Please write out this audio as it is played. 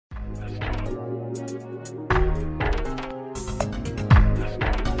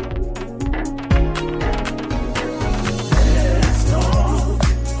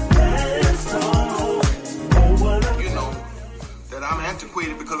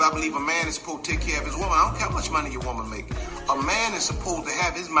Because I believe a man is supposed to take care of his woman. I don't care how much money your woman make. A man is supposed to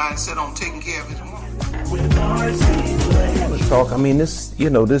have his mindset on taking care of his woman. I want to talk. I mean,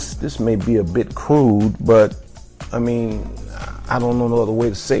 this may be a bit crude, but I mean, I don't know no other way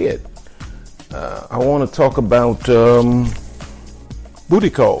to say it. I want to talk about booty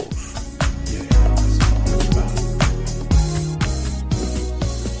calls.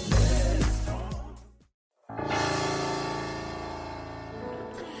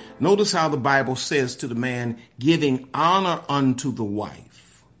 Notice how the Bible says to the man, giving honor unto the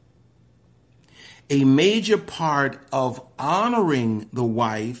wife. A major part of honoring the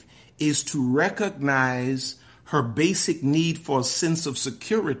wife is to recognize her basic need for a sense of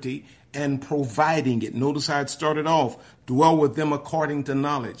security and providing it. Notice how it started off. Dwell with them according to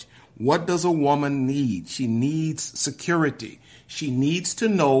knowledge. What does a woman need? She needs security. She needs to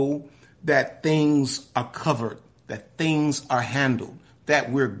know that things are covered, that things are handled,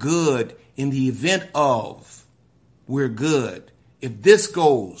 that we're good in the event of, we're good. If this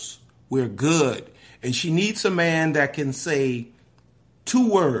goes, we're good. And she needs a man that can say 2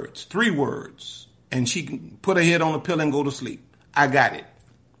 words, 3 words, and she can put her head on a pillow and go to sleep. I got it.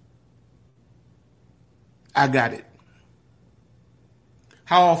 I got it.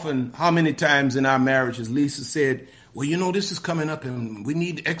 How many times in our marriages Lisa said, well, this is coming up and we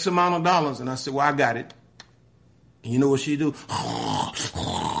need X amount of dollars. And I said, well, I got it. And you know what she do?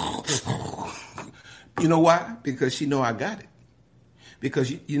 You know why? Because she know I got it.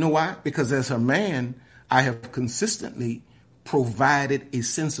 Because you know why? Because as her man, I have consistently provided a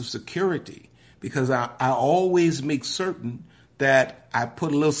sense of security. Because I always make certain that I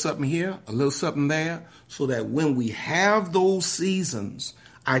put a little something here, a little something there, so that when we have those seasons,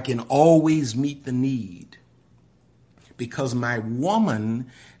 I can always meet the need. Because my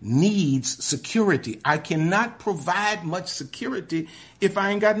woman needs security. I cannot provide much security if I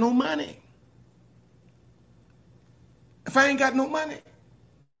ain't got no money. If I ain't got no money.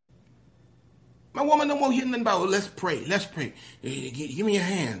 My woman don't want to hear nothing about, let's pray. Give me your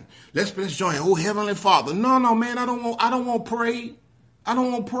hand. Let's join. Oh, Heavenly Father. No, man, I don't want to pray. I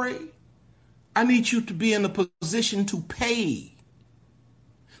don't want to pray. I need you to be in a position to pay.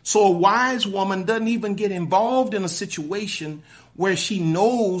 So a wise woman doesn't even get involved in a situation where she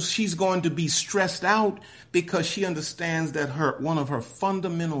knows she's going to be stressed out, because she understands that one of her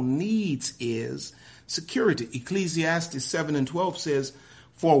fundamental needs is security. Ecclesiastes 7:12 says,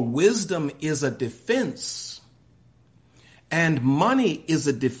 for wisdom is a defense, and money is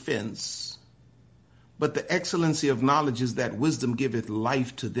a defense. But the excellency of knowledge is that wisdom giveth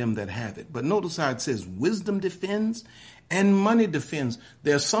life to them that have it. But notice how it says wisdom defends and money defends.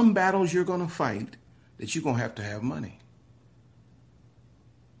 There are some battles you're going to fight that you're going to have money.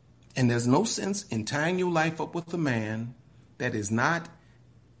 And there's no sense in tying your life up with a man that is not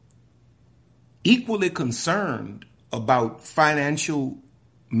equally concerned about financial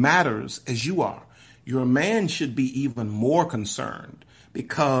matters as you are. Your man should be even more concerned,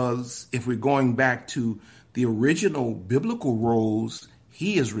 because if we're going back to the original biblical roles,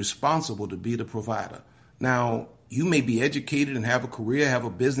 he is responsible to be the provider. Now, you may be educated and have a career, have a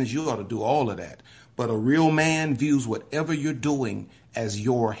business. You ought to do all of that. But a real man views whatever you're doing as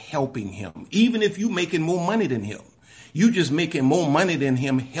you're helping him. Even if you're making more money than him, you just making more money than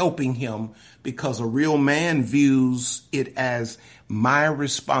him, helping him, because a real man views it as my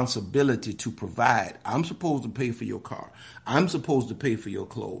responsibility to provide. I'm supposed to pay for your car. I'm supposed to pay for your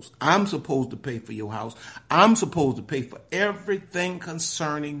clothes. I'm supposed to pay for your house. I'm supposed to pay for everything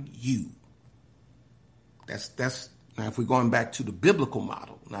concerning you. That's now, if we're going back to the biblical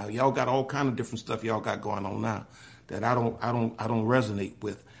model. Now, y'all got all kind of different stuff y'all got going on now that I don't resonate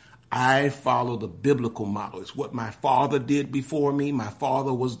with. I follow the biblical model. It's what my father did before me. My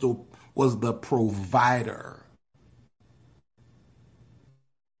father was the provider.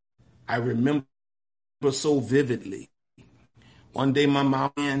 I remember so vividly. One day my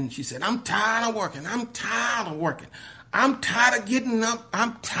mom, she said, I'm tired of working. I'm tired of getting up.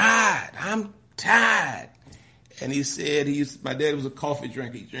 I'm tired. And he said, my dad was a coffee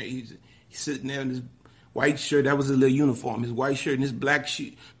drinker. He's sitting there in his white shirt. That was his little uniform. His white shirt and his black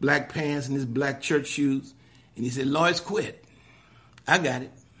pants and his black church shoes. And he said, Lois, quit. I got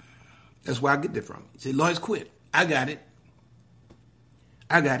it. That's where I get that from. He said, Lois, quit. I got it.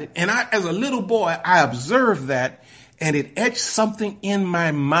 And as a little boy, I observed that, and it etched something in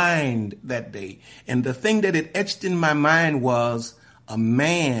my mind that day. And the thing that it etched in my mind was, a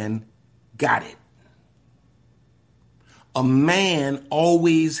man got it. A man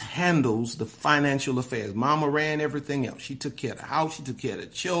always handles the financial affairs. Mama ran everything else. She took care of the house. She took care of the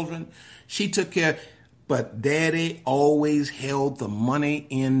children. She took care. But daddy always held the money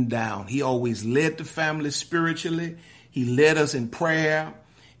end down. He always led the family spiritually. He led us in prayer.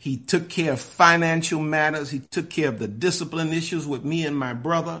 He took care of financial matters. He took care of the discipline issues with me and my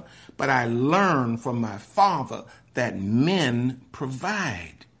brother. But I learned from my father that men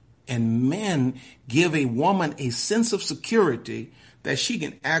provide. And men give a woman a sense of security that she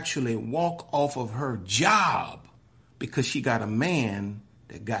can actually walk off of her job because she got a man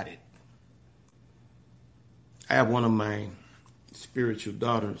that got it. I have one of my spiritual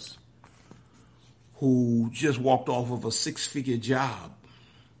daughters who just walked off of a 6-figure job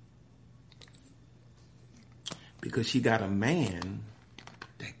because she got a man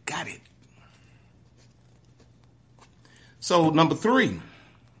that got it. So number 3.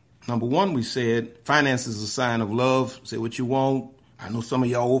 Number 1, we said finance is a sign of love. Say what you want. I know some of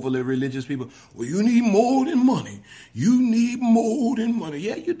y'all overly religious people. Well, you need more than money. You need more than money.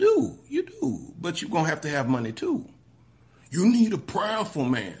 Yeah, you do. You do. But you're going to have money too. You need a prayerful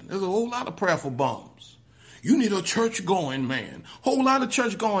man. There's a whole lot of prayerful bums. You need a church-going man. Whole lot of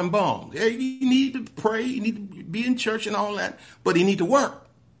church-going bums. Yeah, you need to pray. You need to be in church and all that. But he need to work.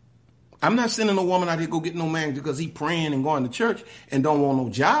 I'm not sending a woman out here to go get no man because he praying and going to church and don't want no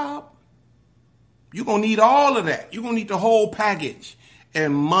job. You're going to need all of that. You're going to need the whole package.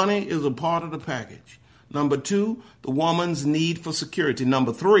 And money is a part of the package. Number 2, the woman's need for security.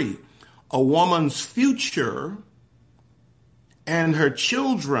 Number 3, a woman's future and her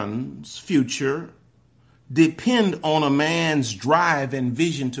children's future depend on a man's drive and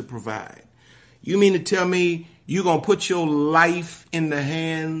vision to provide. You mean to tell me you're going to put your life in the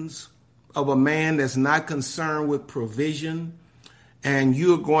hands of a man that's not concerned with provision, and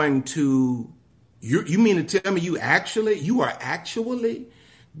you're going to, you mean to tell me you are actually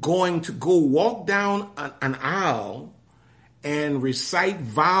going to go walk down an aisle and recite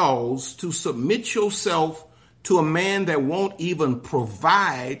vows to submit yourself to a man that won't even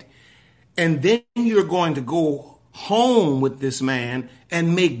provide, and then you're going to go home with this man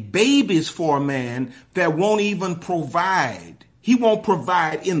and make babies for a man that won't even provide? He won't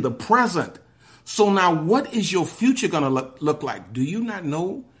provide in the present. So now what is your future going to look like? Do you not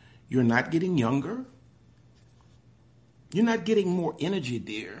know you're not getting younger? You're not getting more energy,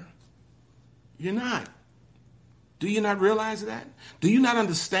 dear. You're not. Do you not realize that? Do you not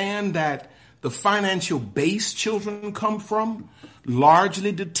understand that the financial base children come from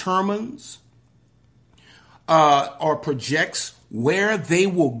largely determines or projects where they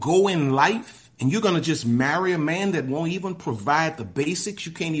will go in life? And you're going to just marry a man that won't even provide the basics.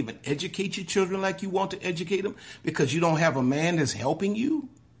 You can't even educate your children like you want to educate them because you don't have a man that's helping you.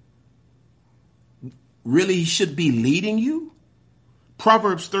 Really, he should be leading you.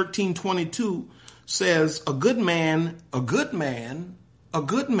 Proverbs 13:22 says, a good man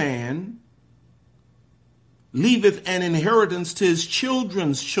leaveth an inheritance to his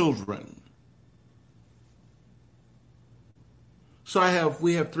children's children. So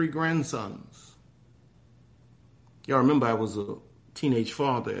we have 3 grandsons. Y'all remember I was a teenage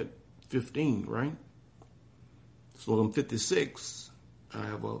father at 15, right? So I'm 56. I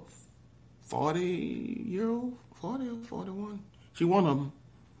have a 40-year-old, 40 or 41. She's one of them.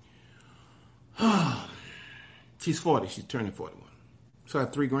 She's 40. She's turning 41. So I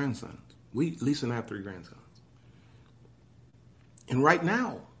have 3 grandsons. Lisa and I have 3 grandsons. And right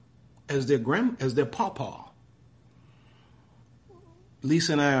now, as their pawpaw,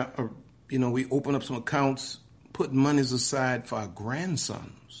 Lisa and I are, we open up some accounts, put monies aside for our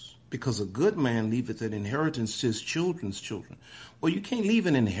grandsons, because a good man leaveth an inheritance to his children's children. Well, you can't leave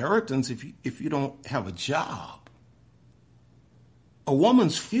an inheritance if you don't have a job. A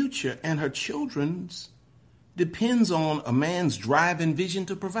woman's future and her children's depends on a man's drive and vision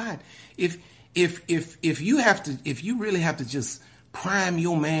to provide. If you really have to just prime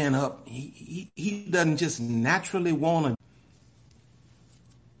your man up, he doesn't just naturally want to.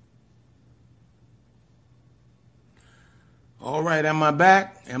 All right, am I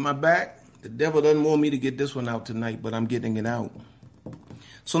back? The devil doesn't want me to get this one out tonight, but I'm getting it out.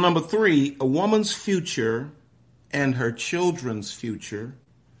 So number 3, a woman's future and her children's future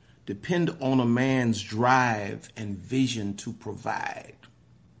depend on a man's drive and vision to provide.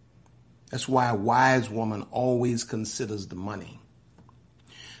 That's why a wise woman always considers the money.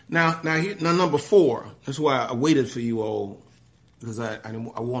 Now number 4. That's why I waited for you all, because I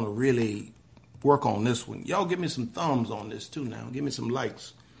want to really work on this one. Y'all give me some thumbs on this too now. Give me some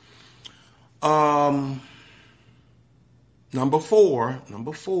likes. Number four.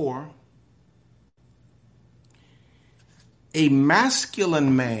 A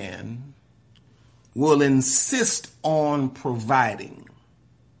masculine man will insist on providing.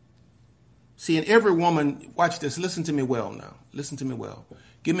 See, and every woman, watch this, listen to me well now. Listen to me well.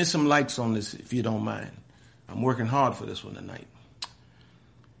 Give me some likes on this if you don't mind. I'm working hard for this one tonight.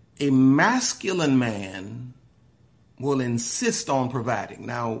 A masculine man will insist on providing.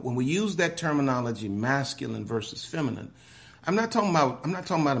 Now, when we use that terminology, masculine versus feminine, I'm not talking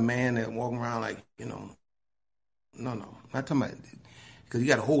about a man that walking around like, no. I'm not talking about, because you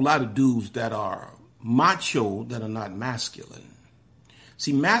got a whole lot of dudes that are macho that are not masculine.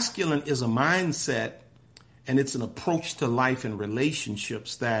 See, masculine is a mindset and it's an approach to life and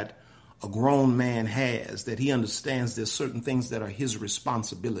relationships that a grown man has, that he understands there's certain things that are his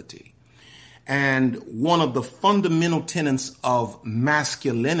responsibility. And one of the fundamental tenets of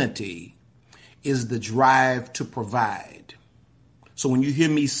masculinity is the drive to provide. So when you hear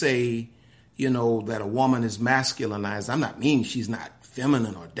me say, that a woman is masculinized, I'm not meaning she's not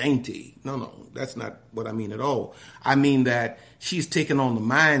feminine or dainty. No, that's not what I mean at all. I mean that she's taken on the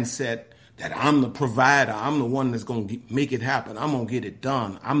mindset that I'm the provider. I'm the one that's going to make it happen. I'm going to get it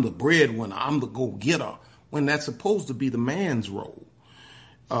done. I'm the breadwinner. I'm the go-getter. When that's supposed to be the man's role.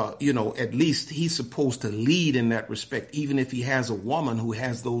 At least he's supposed to lead in that respect, even if he has a woman who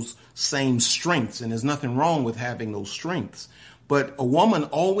has those same strengths. And there's nothing wrong with having those strengths. But a wise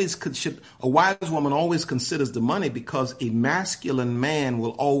woman always considers the money, because a masculine man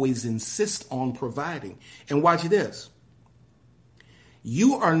will always insist on providing. And watch this.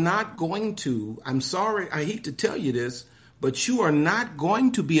 You are not going to, I'm sorry, I hate to tell you this, but you are not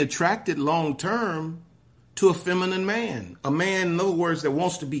going to be attracted long term to a feminine man. A man, in other words, that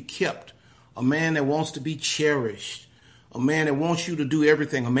wants to be kept. A man that wants to be cherished. A man that wants you to do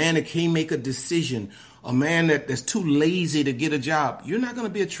everything. A man that can't make a decision. A man that's too lazy to get a job. You're not going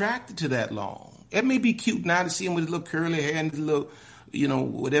to be attracted to that long. It may be cute now to see him with his little curly hair and his little,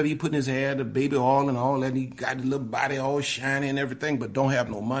 whatever you put in his hair, the baby oil and all that. He got his little body all shiny and everything, but don't have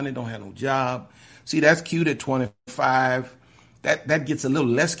no money, don't have no job. See, that's cute at 25. That gets a little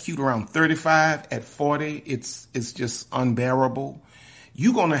less cute around 35. At 40, it's just unbearable.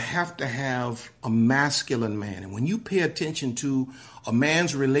 You're going to have a masculine man. And when you pay attention to a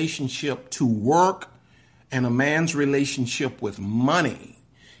man's relationship to work and a man's relationship with money,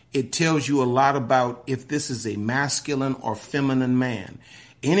 it tells you a lot about if this is a masculine or feminine man.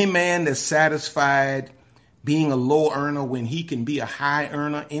 Any man that's satisfied being a low earner when he can be a high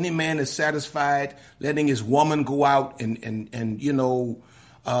earner, any man that's satisfied letting his woman go out and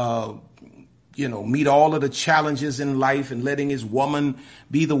meet all of the challenges in life and letting his woman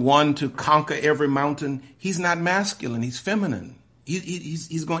be the one to conquer every mountain, he's not masculine, he's feminine.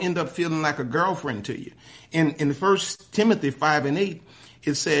 He's going to end up feeling like a girlfriend to you. In 1 Timothy 5:8,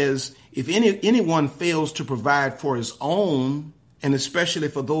 it says, if anyone fails to provide for his own, and especially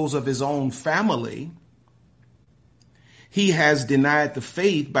for those of his own family, he has denied the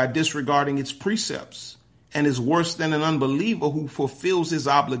faith by disregarding its precepts and is worse than an unbeliever who fulfills his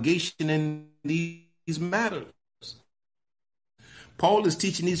obligation in these matters. Paul is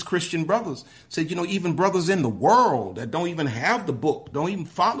teaching these Christian brothers, said, even brothers in the world that don't even have the book, don't even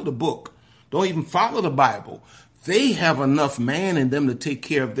follow the book, don't even follow the Bible, they have enough man in them to take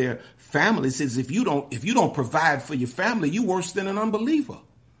care of their family. It says if you don't provide for your family, you're worse than an unbeliever.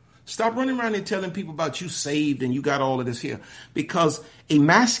 Stop running around and telling people about you saved and you got all of this here. Because a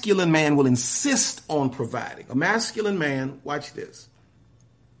masculine man will insist on providing. A masculine man, watch this.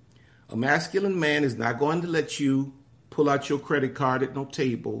 A masculine man is not going to let you pull out your credit card at no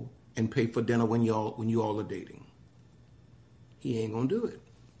table and pay for dinner when you all are dating. He ain't going to do it.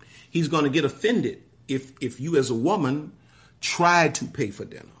 He's going to get offended if you as a woman try to pay for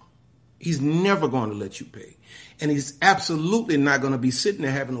dinner. He's never going to let you pay. And he's absolutely not going to be sitting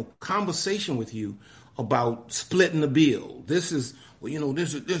there having a conversation with you about splitting the bill. This is what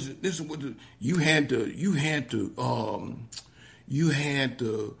you had the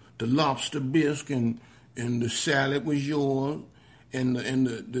lobster bisque and the salad was yours and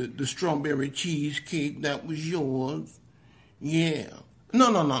the strawberry cheesecake that was yours. Yeah.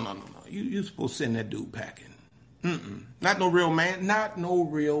 No. You're supposed to send that dude packing. Not no real man. Not no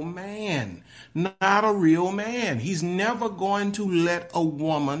real man. Not a real man. He's never going to let a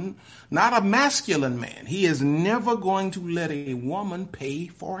woman, not a masculine man, he is never going to let a woman pay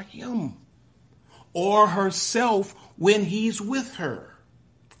for him or herself when he's with her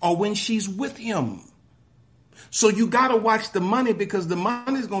or when she's with him. So you got to watch the money, because the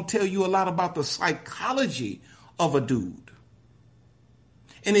money is going to tell you a lot about the psychology of a dude.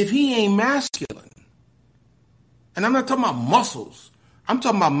 And if he ain't masculine, and I'm not talking about muscles, I'm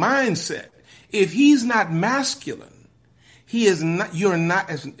talking about mindset. If he's not masculine, He is not. You're not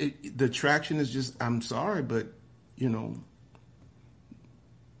as the attraction is just. I'm sorry, but you know,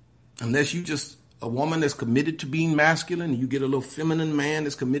 unless you just a woman that's committed to being masculine, and you get a little feminine man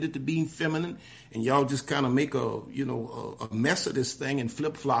that's committed to being feminine, and y'all just kind of make a mess of this thing and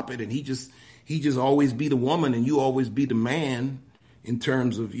flip flop it, and he just always be the woman and you always be the man in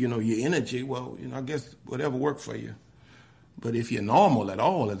terms of your energy. Well, I guess whatever worked for you. But if you're normal at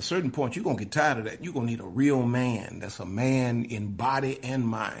all, at a certain point, you're going to get tired of that. You're going to need a real man that's a man in body and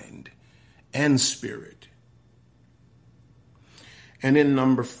mind and spirit. And then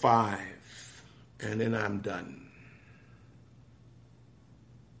number 5, and then I'm done.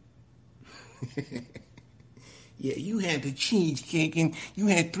 Yeah, you had the cheesecake and you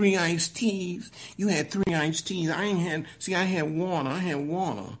had 3 iced teas. I had water. All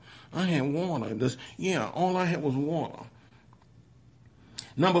I had was water.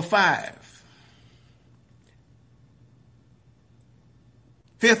 Number 5.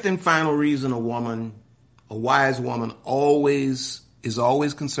 Fifth and final reason a wise woman is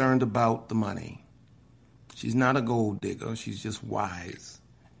always concerned about the money. She's not a gold digger. She's just wise.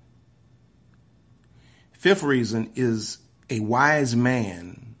 Fifth reason is a wise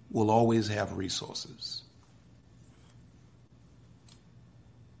man will always have resources.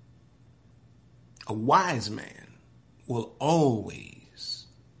 A wise man will always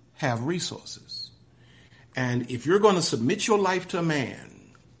have resources. And if you're going to submit your life to a man,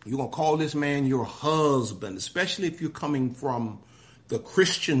 you're going to call this man your husband, especially if you're coming from the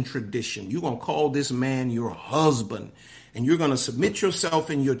Christian tradition. You're going to call this man your husband, and you're going to submit yourself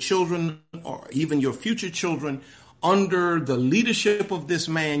and your children, or even your future children, under the leadership of this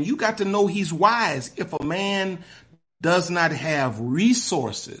man. You got to know he's wise. If a man does not have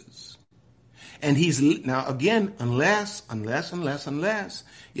resources, and now again, unless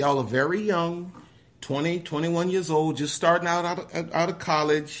y'all are very young, 20, 21 years old, just starting out of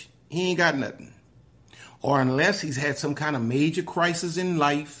college, he ain't got nothing. Or unless he's had some kind of major crisis in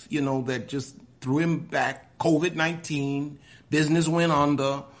life, that just threw him back, COVID-19, business went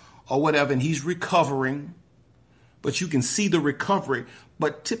under, or whatever, and he's recovering. But you can see the recovery.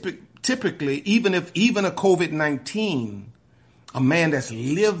 But typically, even a COVID-19, a man that's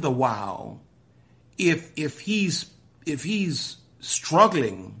lived a while, if he's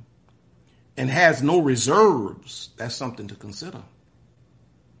struggling and has no reserves, that's something to consider.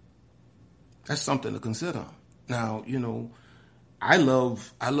 That's something to consider. Now, I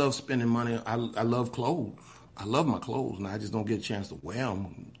love spending money. I love clothes. I love my clothes. Now, I just don't get a chance to wear them.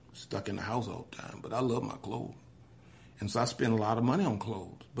 I'm stuck in the house all the time. But I love my clothes. And so I spend a lot of money on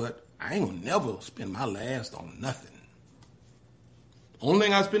clothes. But I ain't gonna never spend my last on nothing. Only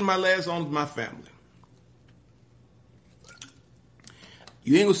thing I spend my last on is my family.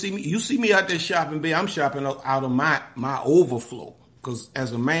 You ain't gonna see me. You see me out there shopping, babe. I'm shopping out of my overflow. Because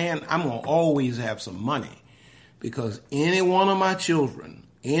as a man, I'm going to always have some money. Because any one of my children,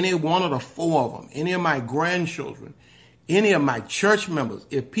 any one of the 4 of them, any of my grandchildren, any of my church members,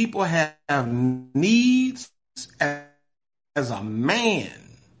 if people have needs as a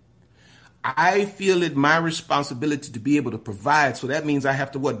man, I feel it my responsibility to be able to provide. So that means I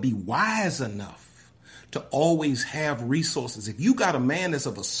have to be wise enough to always have resources. If you got a man that's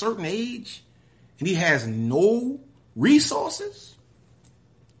of a certain age and he has no resources,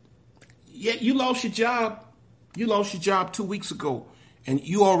 yeah, you lost your job. You lost your job 2 weeks ago, and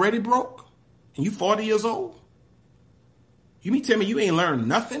you already broke, and you 40 years old. You mean tell me you ain't learned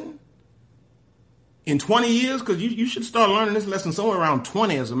nothing in 20 years? Because you should start learning this lesson somewhere around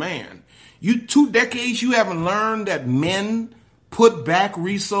 20 as a man. 2 decades you haven't learned that men put back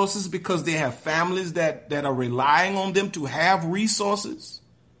resources because they have families that are relying on them to have resources?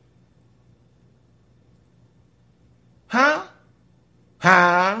 Huh?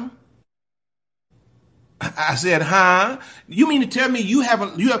 I said, huh? You mean to tell me you have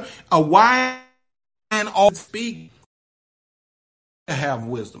a wise man all speak to have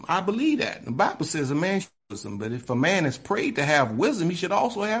wisdom? I believe that. The Bible says a man should have wisdom, but if a man is prayed to have wisdom, he should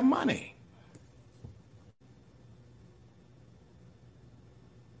also have money.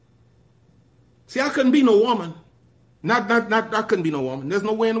 See, I couldn't be no woman. I couldn't be no woman. There's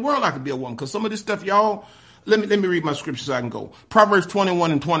no way in the world I could be a woman, because some of this stuff, y'all. Let me read my scripture so I can go. Proverbs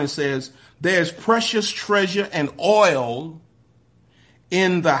 21:20 says, "There's precious treasure and oil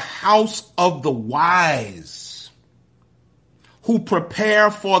in the house of the wise, who prepare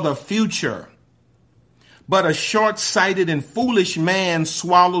for the future. But a short-sighted and foolish man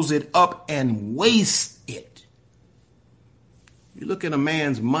swallows it up and wastes it." You look at a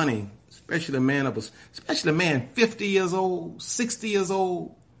man's money, especially a man 50 years old, 60 years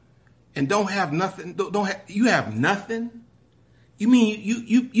old, and don't have nothing. You have nothing. You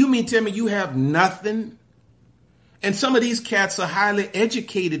mean tell me you have nothing? And some of these cats are highly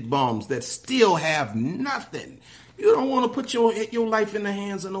educated bums that still have nothing. You don't want to put your life in the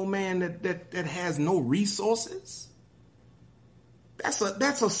hands of no man that has no resources. That's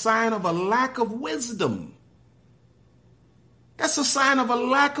a sign of a lack of wisdom. That's a sign of a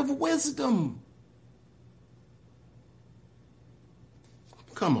lack of wisdom.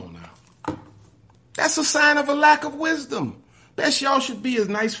 Come on now. That's a sign of a lack of wisdom. Best y'all should be as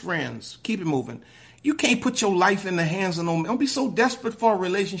nice friends. Keep it moving. You can't put your life in the hands of no man. Don't be so desperate for a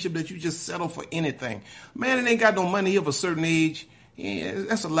relationship that you just settle for anything. Man that ain't got no money of a certain age, yeah,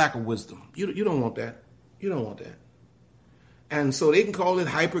 that's a lack of wisdom. You don't want that. You don't want that. And so they can call it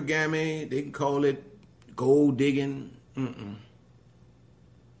hypergamy. They can call it gold digging.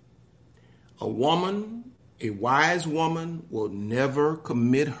 A wise woman will never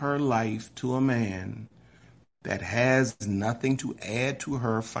commit her life to a man that has nothing to add to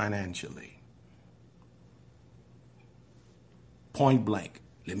her financially. Point blank.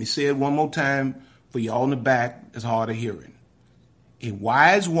 Let me say it one more time for y'all in the back that's hard of hearing. A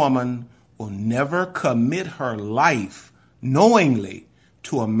wise woman will never commit her life knowingly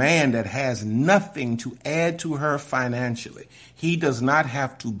to a man that has nothing to add to her financially. He does not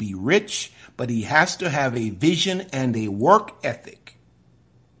have to be rich, but he has to have a vision and a work ethic.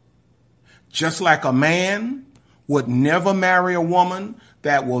 Just like a man would never marry a woman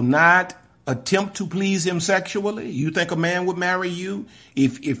that will not attempt to please him sexually. You think a man would marry you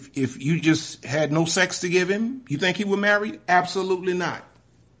if you just had no sex to give him? You think he would marry you? Absolutely not.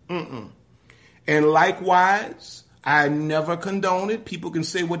 And likewise, I never condone it. People can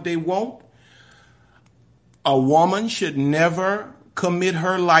say what they want. A woman should never commit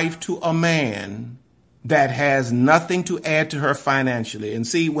her life to a man that has nothing to add to her financially. And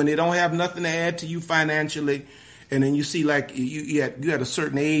see, when they don't have nothing to add to you financially, and then you see like you at a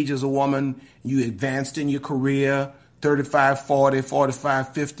certain age as a woman, you advanced in your career, 35, 40,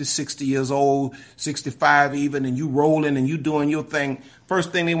 45, 50, 60 years old, 65 even, and you rolling and you doing your thing.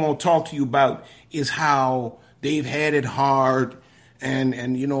 First thing they won't talk to you about is how they've had it hard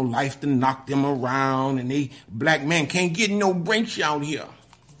and you know, life done knocked them around and black men can't get no breaks out here.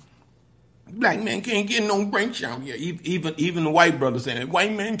 Black men can't get no breaks out here. Even the white brothers saying,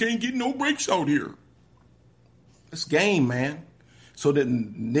 white man can't get no breaks out here. It's game, man. So the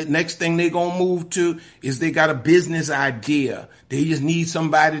next thing they're going to move to is they got a business idea. They just need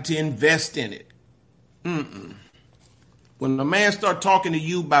somebody to invest in it. When a man start talking to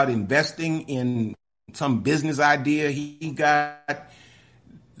you about investing in some business idea he got,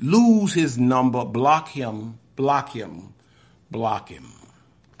 lose his number, block him.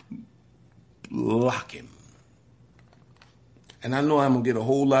 And I know I'm going to get a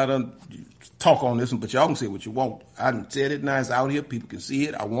whole lot of talk on this one, but y'all can say what you want. I done said it now. It's out here. People can see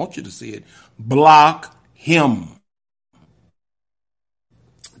it. I want you to see it. Block him.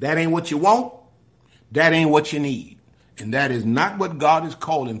 That ain't what you want. That ain't what you need. And that is not what God is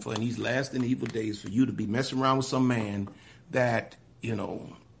calling for in these last and evil days, for you to be messing around with some man that, you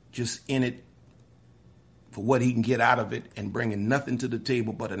know, just in it for what he can get out of it and bringing nothing to the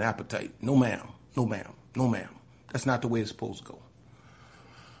table but an appetite. No, ma'am. No, ma'am. No, ma'am. That's not the way it's supposed to go.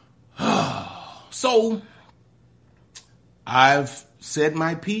 So, I've said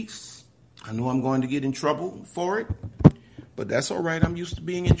my piece. I know I'm going to get in trouble for it, but that's all right. I'm used to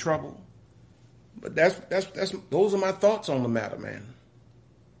being in trouble. But those are my thoughts on the matter, man.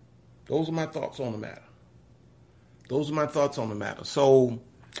 Those are my thoughts on the matter. So,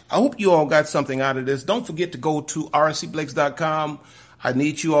 I hope you all got something out of this. Don't forget to go to rcblakes.com. I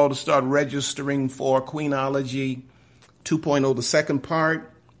need you all to start registering for Queenology 2.0, the second part.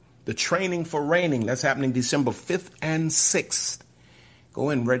 The training for reigning, that's happening December 5th and 6th. Go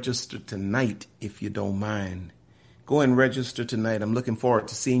and register tonight if you don't mind. Go and register tonight. I'm looking forward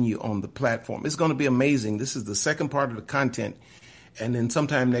to seeing you on the platform. It's going to be amazing. This is the second part of the content. And then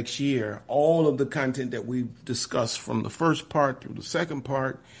sometime next year, all of the content that we've discussed from the first part through the second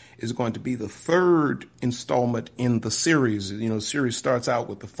part is going to be the third installment in the series. You know, the series starts out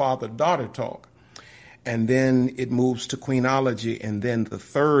with the father-daughter talk. And then it moves to Queenology, and then the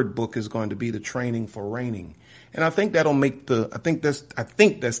third book is going to be the training for reigning. And I think that'll make I think that's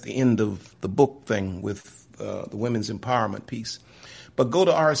the end of the book thing with the women's empowerment piece. But go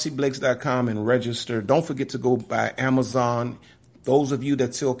to rcblakes.com and register. Don't forget to go by Amazon. Those of you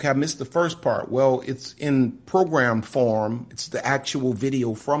that still have missed the first part, well, it's in program form. It's the actual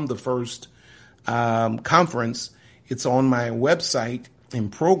video from the first conference. It's on my website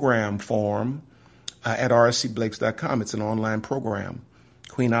in program form. At rcblakes.com. It's an online program.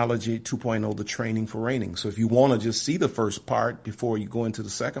 Queenology 2.0, the training for reigning. So if you want to just see the first part before you go into the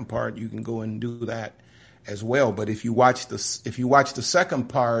second part, you can go and do that as well. But if you watch the second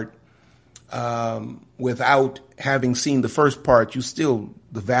part without having seen the first part, the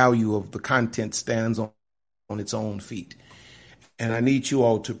value of the content stands on its own feet. And I need you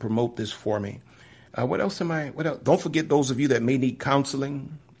all to promote this for me. What else? Don't forget those of you that may need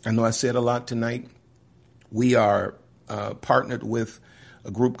counseling. I know I said a lot tonight. We are partnered with a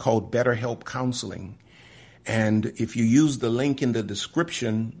group called BetterHelp Counseling. And if you use the link in the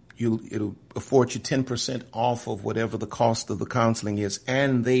description, it'll afford you 10% off of whatever the cost of the counseling is.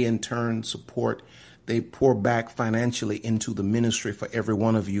 And they in turn they pour back financially into the ministry for every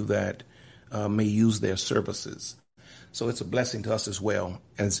one of you that may use their services. So it's a blessing to us as well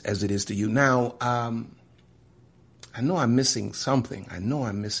as it is to you. Now, I know I'm missing something.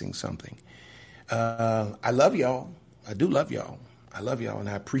 I love y'all. I do love y'all. I love y'all and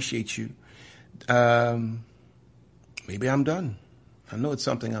I appreciate you. Maybe I'm done. I know it's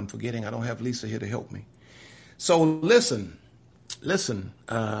something I'm forgetting. I don't have Lisa here to help me. So listen.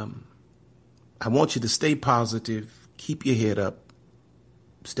 I want you to stay positive. Keep your head up.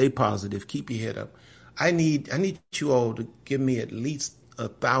 Stay positive. Keep your head up. I need you all to give me at least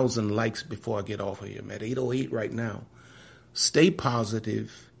 1,000 likes before I get off of here. I'm at 808 right now. Stay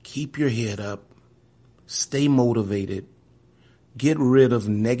positive. Keep your head up. Stay motivated. Get rid of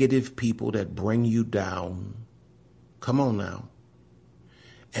negative people that bring you down. Come on now.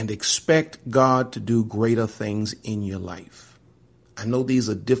 And expect God to do greater things in your life. I know these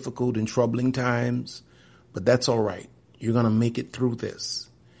are difficult and troubling times, but that's all right. You're going to make it through this.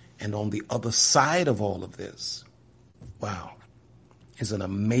 And on the other side of all of this, wow, is an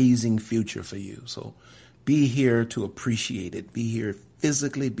amazing future for you. So be here to appreciate it. Be here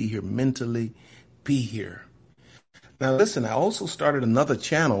physically, be here mentally, be here. Now, listen, I also started another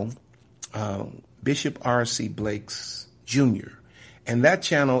channel, Bishop R.C. Blake's Jr., and that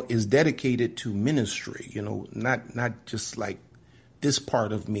channel is dedicated to ministry, not just like this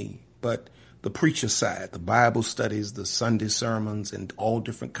part of me, but the preacher side, the Bible studies, the Sunday sermons, and all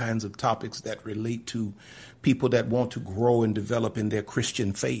different kinds of topics that relate to people that want to grow and develop in their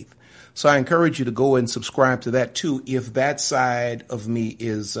Christian faith. So I encourage you to go and subscribe to that too, if that side of me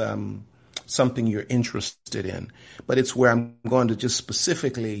is something you're interested in. But it's where I'm going to just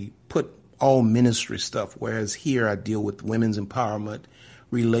specifically put all ministry stuff, whereas here I deal with women's empowerment,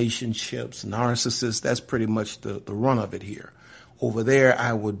 relationships, narcissists. That's pretty much the run of it here. Over there,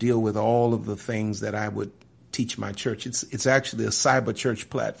 I will deal with all of the things that I would teach my church. It's actually a cyber church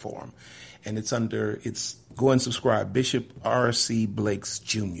platform, and it's go and subscribe, Bishop R.C. Blake's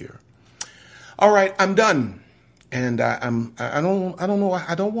Jr. All right, I'm done, and I don't know.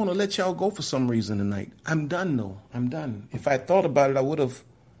 I don't want to let y'all go for some reason tonight. I'm done though. I'm done. If I thought about it, I would have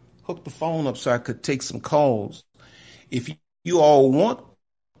hooked the phone up so I could take some calls. If you all want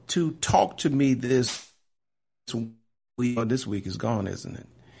to talk to me this week is gone, isn't it?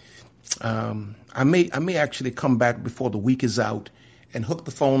 I may actually come back before the week is out and hook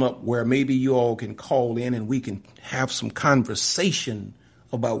the phone up where maybe you all can call in and we can have some conversation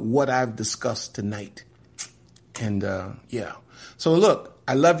about what I've discussed tonight. And yeah. So look,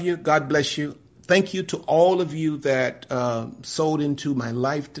 I love you. God bless you. Thank you to all of you that sold into my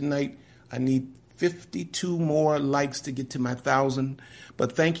life tonight. I need 52 more likes to get to my 1,000.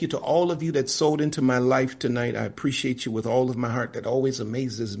 But thank you to all of you that sold into my life tonight. I appreciate you with all of my heart. That always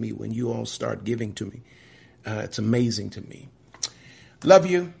amazes me when you all start giving to me. It's amazing to me. Love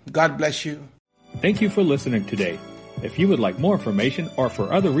you. God bless you. Thank you for listening today. If you would like more information or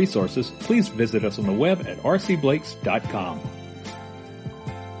for other resources, please visit us on the web at rcblakes.com.